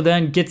 Purrazzo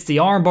then gets the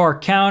armbar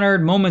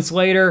countered. Moments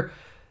later,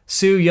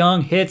 Su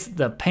Yung hits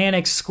the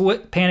panic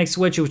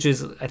switch, which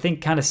is, I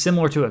think, kind of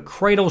similar to a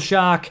cradle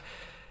shock,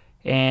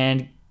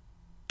 and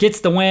gets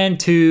the win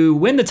to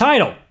win the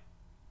title.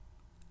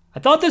 I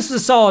thought this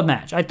was a solid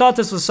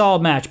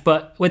match.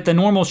 But with the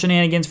normal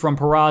shenanigans from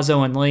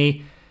Purrazzo and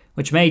Lee,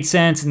 which made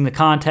sense in the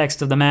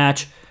context of the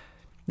match.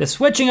 The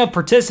switching of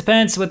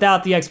participants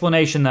without the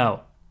explanation,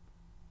 though.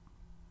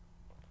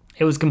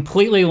 It was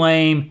completely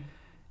lame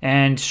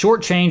and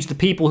shortchanged the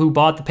people who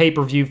bought the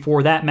pay-per-view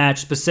for that match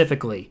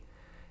specifically.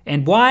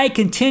 And why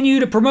continue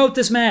to promote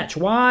this match?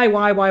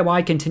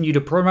 Why continue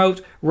to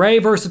promote Rae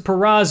versus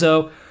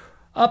Purrazzo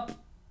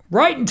up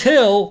right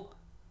until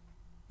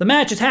the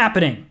match is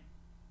happening?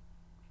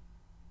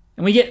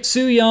 And we get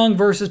Su Yung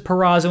versus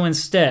Purrazzo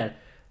instead.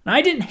 And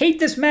I didn't hate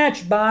this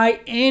match by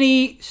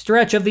any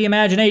stretch of the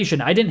imagination.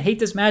 I didn't hate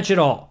this match at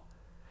all.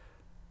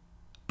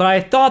 But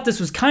I thought this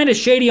was kind of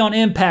shady on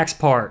Impact's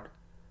part.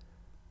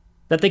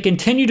 that they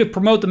continued to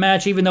promote the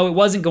match even though it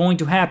wasn't going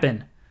to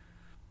happen?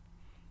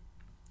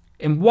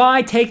 And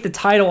why take the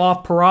title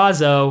off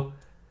Purrazzo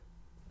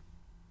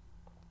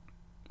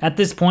at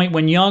this point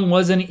when Young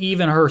wasn't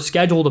even her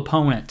scheduled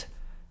opponent?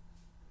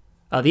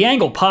 The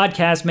Angle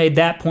podcast made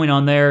that point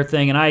on their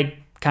thing, and I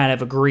kind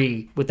of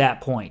agree with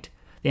that point.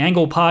 The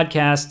Angle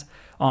podcast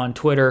on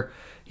Twitter,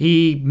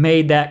 he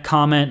made that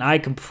comment, and I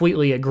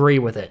completely agree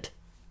with it.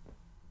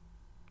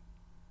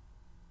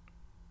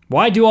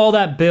 Why do all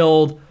that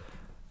build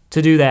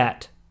to do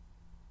that?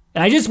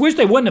 And I just wish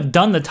they wouldn't have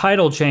done the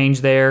title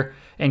change there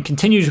and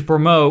continued to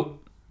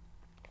promote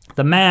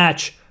the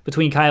match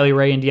between Kylie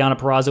Rae and Deonna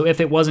Purrazzo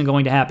if it wasn't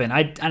going to happen.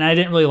 I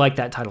didn't really like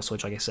that title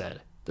switch, like I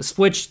said. The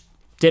switch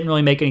didn't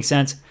really make any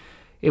sense.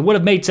 It would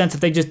have made sense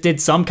if they just did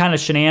some kind of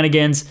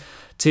shenanigans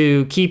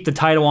to keep the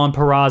title on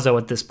Purrazzo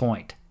at this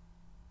point.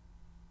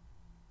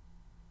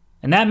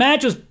 And that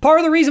match was part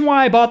of the reason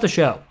why I bought the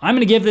show. I'm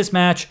going to give this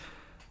match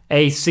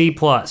a C+.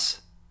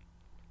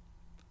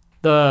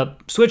 The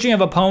switching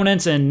of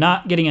opponents and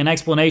not getting an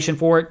explanation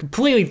for it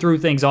completely threw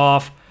things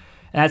off.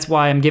 That's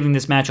why I'm giving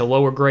this match a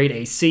lower grade,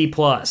 a C+.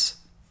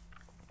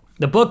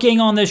 The booking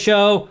on this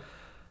show,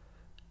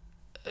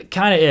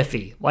 kind of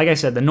iffy. Like I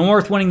said, the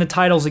North winning the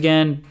titles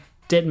again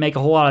didn't make a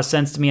whole lot of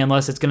sense to me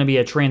unless it's going to be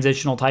a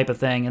transitional type of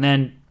thing. And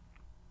then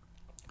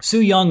Su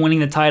Yung winning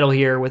the title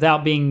here with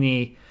not being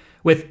the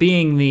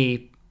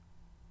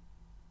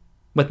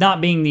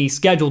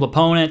scheduled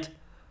opponent.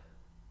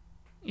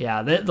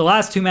 Yeah, the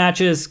last two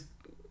matches,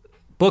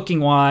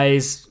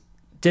 booking-wise,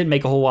 didn't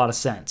make a whole lot of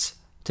sense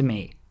to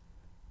me.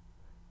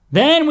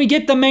 Then we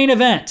get the main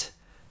event.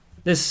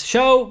 This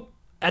show,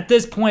 at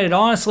this point, had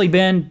honestly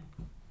been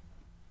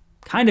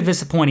kind of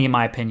disappointing in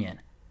my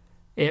opinion.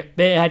 It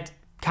had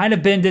kind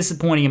of been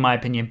disappointing in my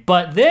opinion.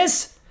 But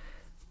this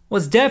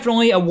was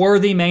definitely a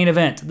worthy main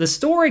event. The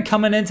story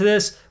coming into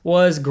this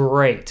was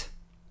great.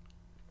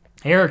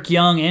 Eric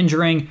Young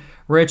injuring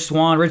Rich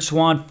Swann. Rich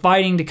Swann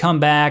fighting to come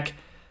back,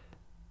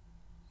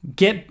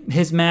 get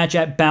his match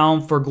at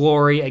Bound for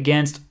Glory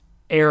against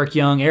Eric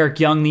Young. Eric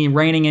Young, the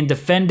reigning and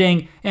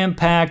defending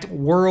Impact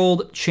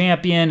World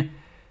Champion.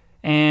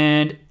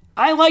 And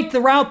I liked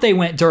the route they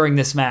went during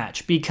this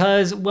match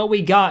because what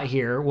we got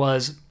here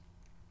was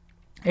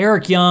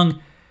Eric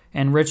Young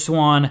and Rich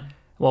Swann.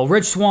 Well,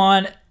 Rich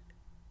Swann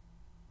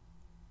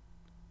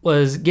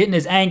was getting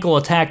his ankle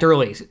attacked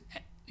early.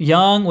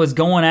 Young was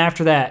going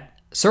after that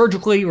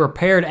surgically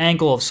repaired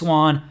ankle of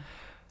Swann.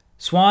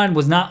 Swann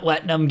was not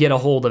letting him get a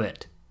hold of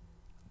it.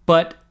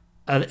 But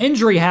an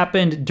injury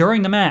happened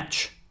during the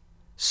match.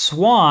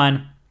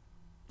 Swann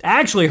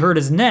actually hurt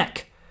his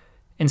neck.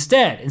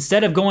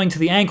 Instead of going to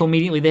the ankle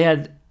immediately, they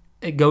had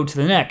it go to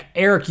the neck.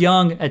 Eric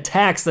Young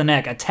attacks the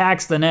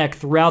neck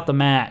throughout the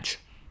match.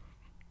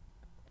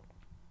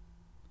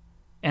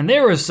 And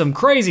there was some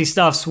crazy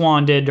stuff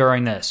Swann did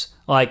during this.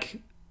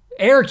 Like,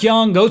 Eric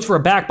Young goes for a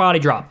back body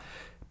drop.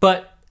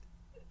 But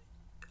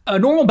a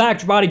normal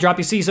back body drop,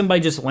 you see somebody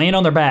just land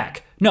on their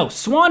back. No,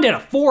 Swann did a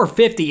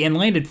 450 and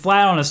landed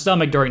flat on his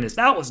stomach during this.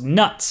 That was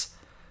nuts.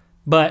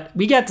 But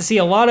we got to see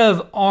a lot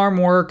of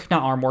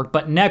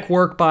neck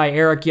work by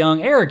Eric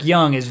Young. Eric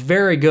Young is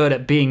very good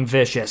at being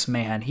vicious,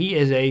 man. He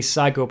is a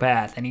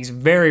psychopath, and he's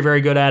very,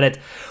 very good at it.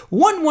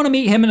 Wouldn't want to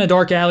meet him in a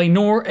dark alley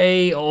nor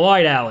a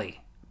light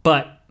alley.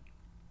 But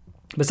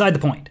beside the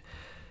point,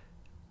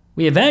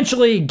 we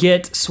eventually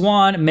get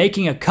Swann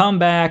making a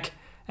comeback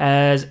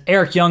as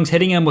Eric Young's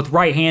hitting him with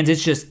right hands.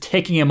 It's just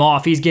ticking him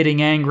off. He's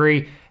getting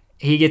angry.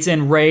 He gets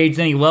enraged.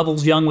 Then he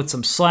levels Young with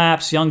some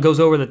slaps. Young goes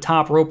over the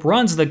top rope,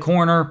 runs to the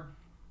corner.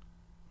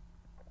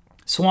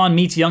 Swann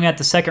meets Young at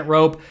the second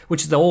rope,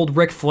 which is the old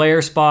Ric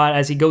Flair spot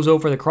as he goes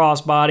over the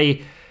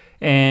crossbody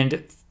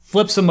and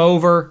flips him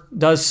over,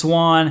 does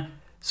Swann.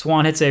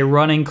 Swann hits a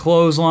running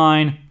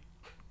clothesline.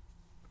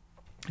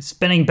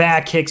 Spinning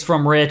back kicks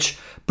from Rich.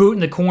 Boot in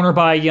the corner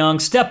by Young.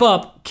 Step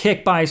up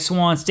kick by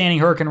Swann. Standing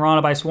Hurricane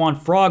Rana by Swann.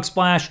 Frog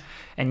splash.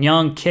 And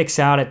Young kicks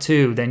out at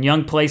 2. Then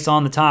Young placed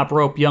on the top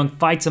rope. Young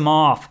fights him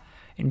off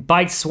and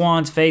bites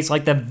Swann's face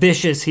like the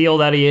vicious heel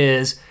that he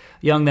is.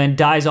 Young then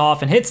dies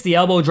off and hits the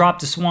elbow drop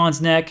to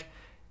Swann's neck.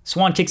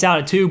 Swann kicks out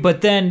at 2, but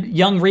then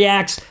Young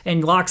reacts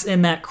and locks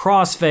in that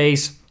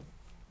crossface.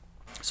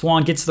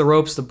 Swann gets the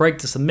ropes to break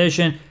the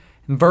submission.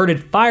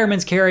 Inverted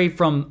fireman's carry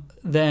from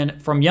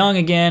Young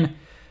again.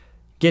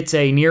 Gets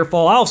a near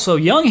fall. Also,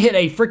 Young hit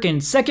a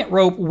freaking second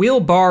rope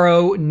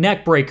wheelbarrow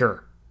neck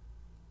breaker.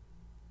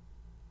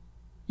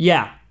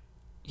 Yeah,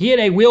 he hit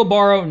a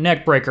wheelbarrow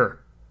neck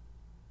breaker.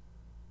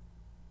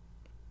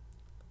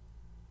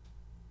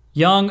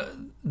 Young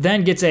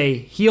then gets a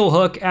heel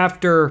hook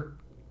after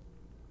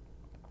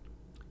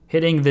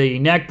hitting the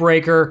neck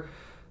breaker.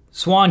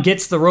 Swann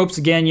gets the ropes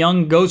again.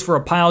 Young goes for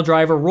a pile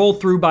driver. Roll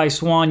through by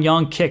Swann.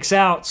 Young kicks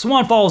out.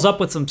 Swann follows up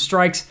with some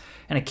strikes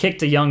and a kick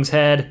to Young's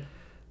head.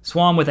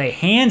 Swann with a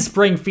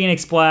handspring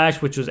Phoenix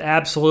Splash, which was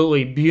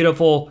absolutely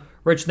beautiful.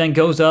 Rich then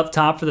goes up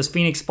top for this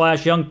Phoenix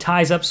Splash. Young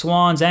ties up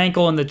Swann's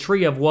ankle in the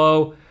Tree of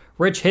Woe.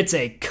 Rich hits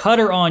a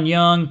cutter on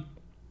Young.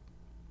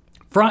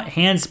 Front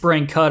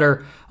handspring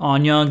cutter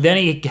on Young. Then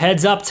he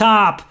heads up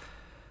top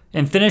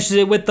and finishes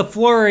it with the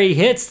flurry,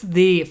 hits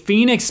the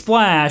Phoenix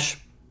Splash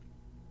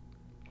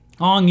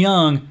on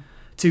Young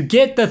to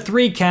get the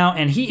 3 count,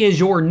 and he is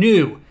your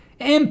new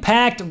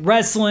Impact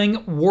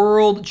Wrestling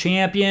World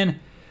Champion.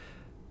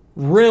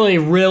 Really,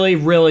 really,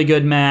 really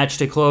good match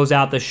to close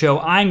out the show.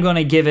 I'm going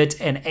to give it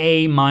an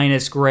A-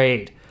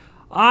 grade.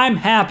 I'm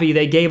happy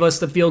they gave us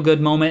the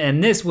feel-good moment,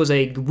 and this was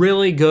a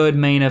really good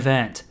main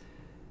event.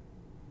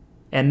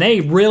 And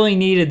they really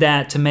needed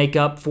that to make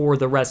up for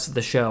the rest of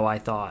the show, I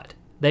thought.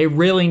 They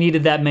really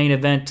needed that main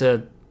event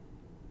to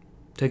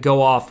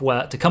go off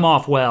well, to come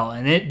off well,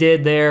 and it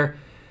did there.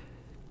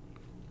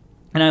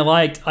 And I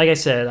liked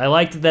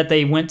that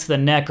they went to the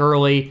neck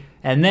early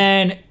and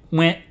then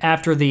went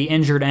after the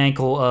injured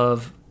ankle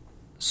of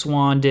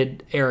Swann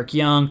did Eric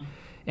Young.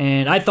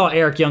 And I thought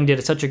Eric Young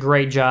did such a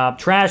great job,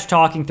 trash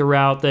talking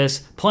throughout this,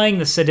 playing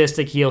the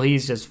sadistic heel.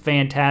 He's just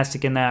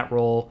fantastic in that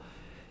role.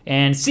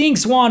 And seeing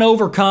Swann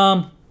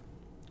overcome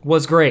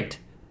was great.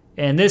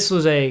 And this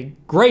was a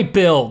great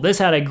build. This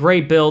had a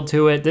great build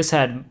to it. This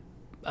had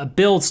a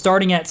build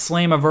starting at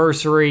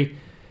Slammiversary,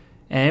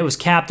 and it was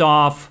capped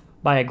off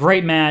by a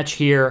great match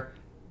here,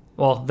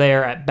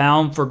 there at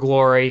Bound for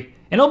Glory.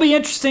 And it'll be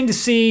interesting to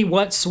see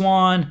what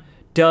Swann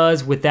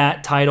does with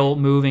that title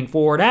moving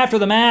forward. After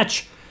the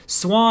match,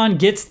 Swann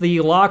gets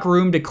the locker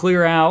room to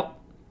clear out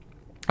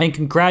and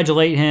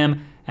congratulate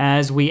him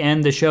as we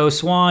end the show.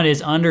 Swann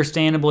is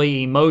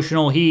understandably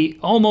emotional. He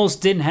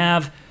almost didn't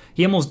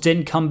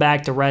come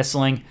back to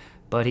wrestling,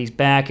 but he's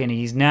back and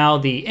he's now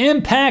the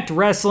Impact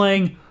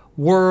Wrestling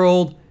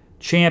World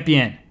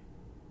Champion.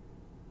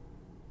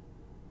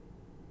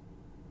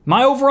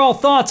 My overall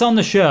thoughts on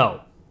the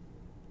show.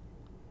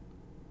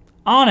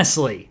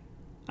 Honestly,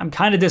 I'm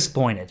kind of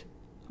disappointed.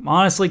 I'm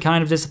honestly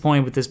kind of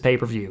disappointed with this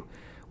pay-per-view.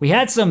 We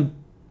had some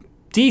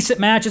decent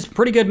matches,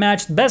 pretty good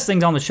matches. The best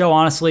things on the show,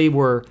 honestly,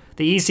 were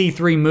the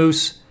EC3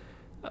 Moose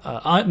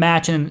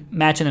match in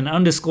an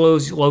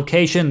undisclosed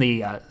location,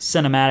 the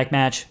cinematic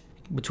match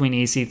between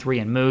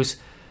EC3 and Moose.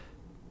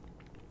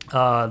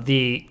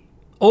 The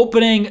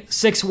opening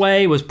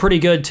 6-way was pretty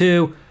good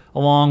too,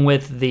 along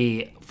with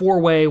the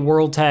 4-way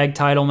World Tag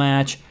title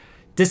match.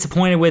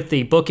 Disappointed with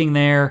the booking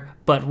there,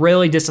 but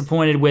really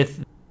disappointed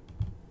with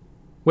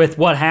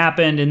what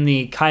happened in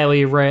the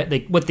Kylie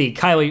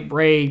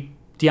Ray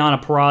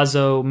Deonna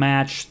Purrazzo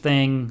match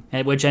thing,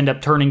 which ended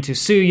up turning to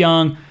Su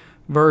Yung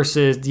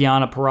versus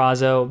Deonna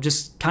Purrazzo.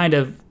 Just kind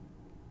of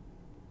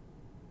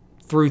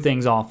threw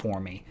things off for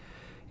me.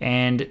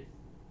 And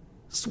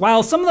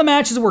while some of the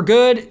matches were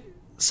good,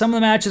 some of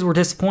the matches were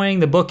disappointing.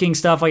 The booking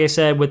stuff, like I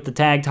said, with the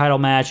tag title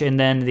match and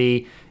then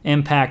the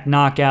Impact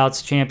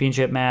Knockouts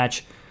Championship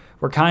match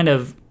were kind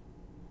of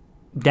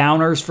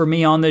downers for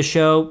me on this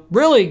show.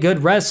 Really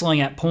good wrestling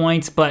at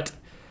points, but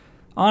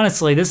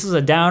honestly, this is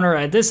a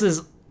downer. This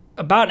is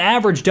about an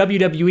average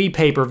WWE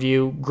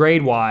pay-per-view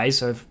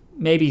grade-wise, or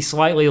maybe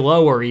slightly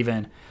lower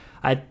even.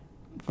 I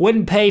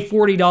wouldn't pay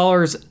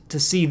 $40 to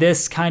see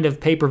this kind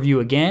of pay-per-view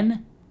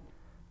again.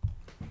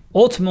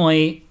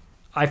 Ultimately,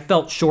 I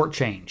felt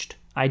shortchanged.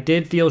 I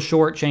did feel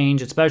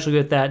shortchanged, especially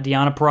with that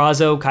Deonna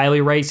Purrazzo,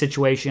 Kylie Ray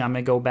situation. I'm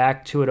going to go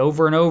back to it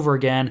over and over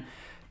again,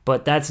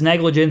 but that's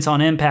negligence on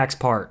Impact's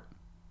part.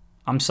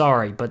 I'm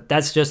sorry, but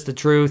that's just the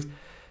truth.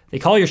 The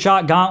Call Your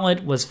Shot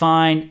gauntlet was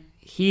fine.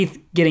 Heath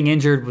getting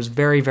injured was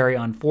very, very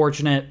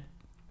unfortunate.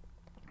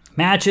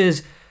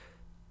 Matches,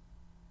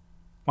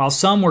 while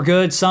some were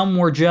good, some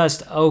were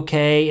just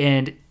okay,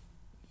 and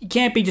you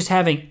can't be just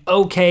having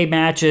okay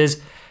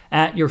matches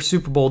at your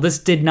Super Bowl. This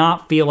did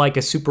not feel like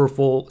a Super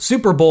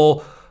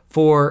Bowl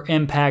for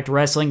Impact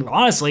Wrestling.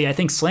 Honestly, I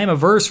think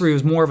Slammiversary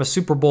was more of a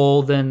Super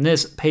Bowl than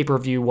this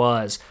pay-per-view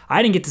was.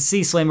 I didn't get to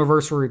see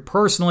Slammiversary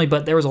personally,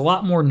 but there was a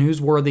lot more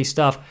newsworthy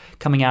stuff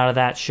coming out of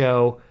that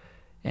show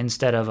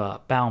instead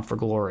of Bound for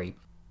Glory.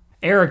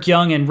 Eric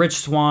Young and Rich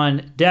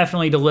Swann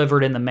definitely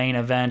delivered in the main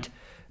event,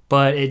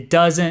 but it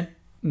doesn't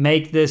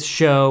make this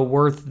show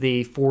worth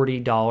the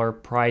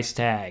 $40 price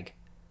tag.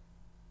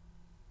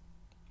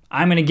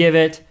 I'm going to give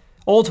it,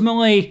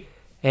 ultimately,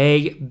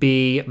 a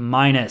B-.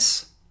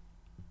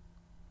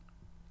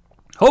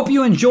 Hope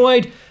you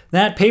enjoyed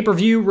that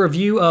pay-per-view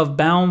review of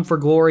Bound for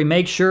Glory.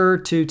 Make sure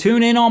to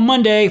tune in on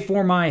Monday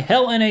for my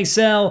Hell in a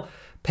Cell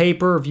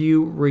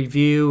pay-per-view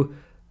review.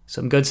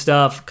 Some good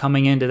stuff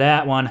coming into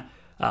that one.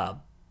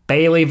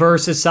 Bayley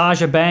versus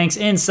Sasha Banks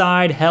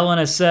inside Hell in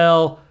a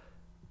Cell.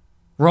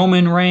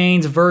 Roman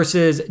Reigns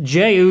versus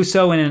Jey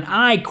Uso in an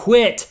I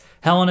Quit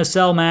Hell in a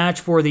Cell match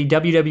for the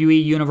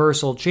WWE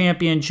Universal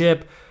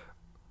Championship.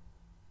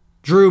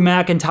 Drew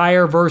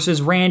McIntyre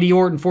versus Randy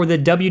Orton for the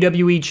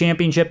WWE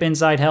Championship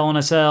inside Hell in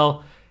a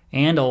Cell.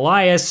 And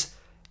Elias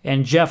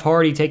and Jeff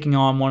Hardy taking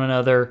on one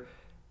another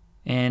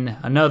in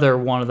another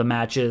one of the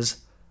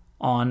matches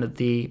on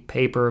the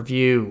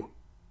pay-per-view.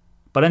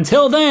 But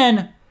until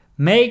then,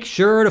 make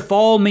sure to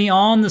follow me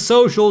on the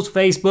socials,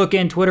 Facebook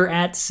and Twitter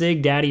at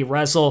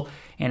SigDaddyWrestle.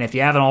 And if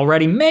you haven't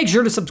already, make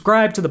sure to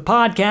subscribe to the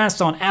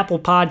podcast on Apple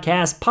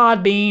Podcasts,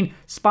 Podbean,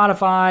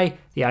 Spotify,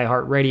 the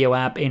iHeartRadio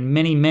app, and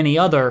many, many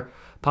other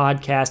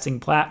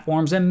podcasting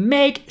platforms. And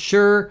make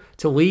sure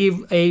to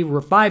leave a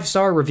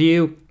 5-star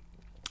review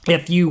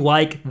if you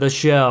like the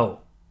show.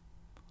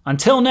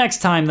 Until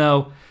next time,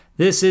 though,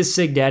 this is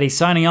Sig Daddy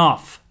signing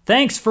off.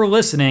 Thanks for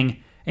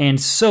listening, and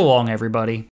so long, everybody.